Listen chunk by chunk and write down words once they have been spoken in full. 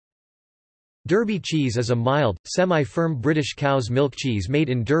Derby cheese is a mild, semi-firm British cow's milk cheese made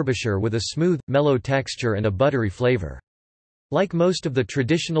in Derbyshire with a smooth, mellow texture and a buttery flavour. Like most of the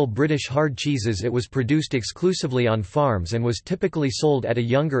traditional British hard cheeses, it was produced exclusively on farms and was typically sold at a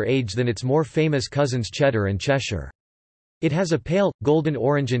younger age than its more famous cousins Cheddar and Cheshire. It has a pale,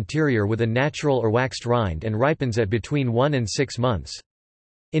 golden-orange interior with a natural or waxed rind and ripens at between 1 and 6 months.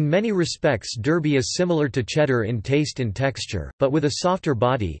 In many respects Derby is similar to Cheddar in taste and texture, but with a softer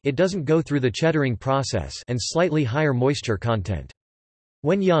body, it doesn't go through the cheddaring process, and slightly higher moisture content.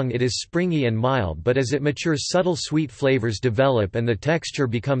 When young it is springy and mild, but as it matures subtle sweet flavors develop and the texture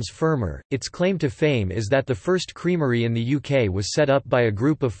becomes firmer. Its claim to fame is that the first creamery in the UK was set up by a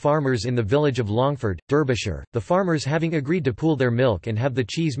group of farmers in the village of Longford, Derbyshire, the farmers having agreed to pool their milk and have the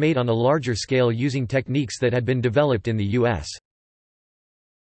cheese made on a larger scale using techniques that had been developed in the US.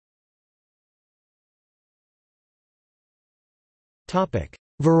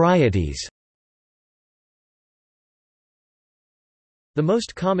 Varieties. The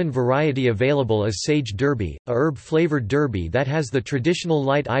most common variety available is Sage Derby, a herb-flavored Derby that has the traditional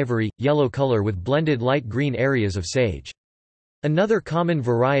light ivory, yellow color with blended light green areas of sage. Another common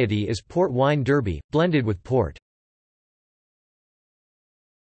variety is Port Wine Derby, blended with port.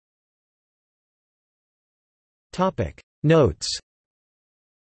 Notes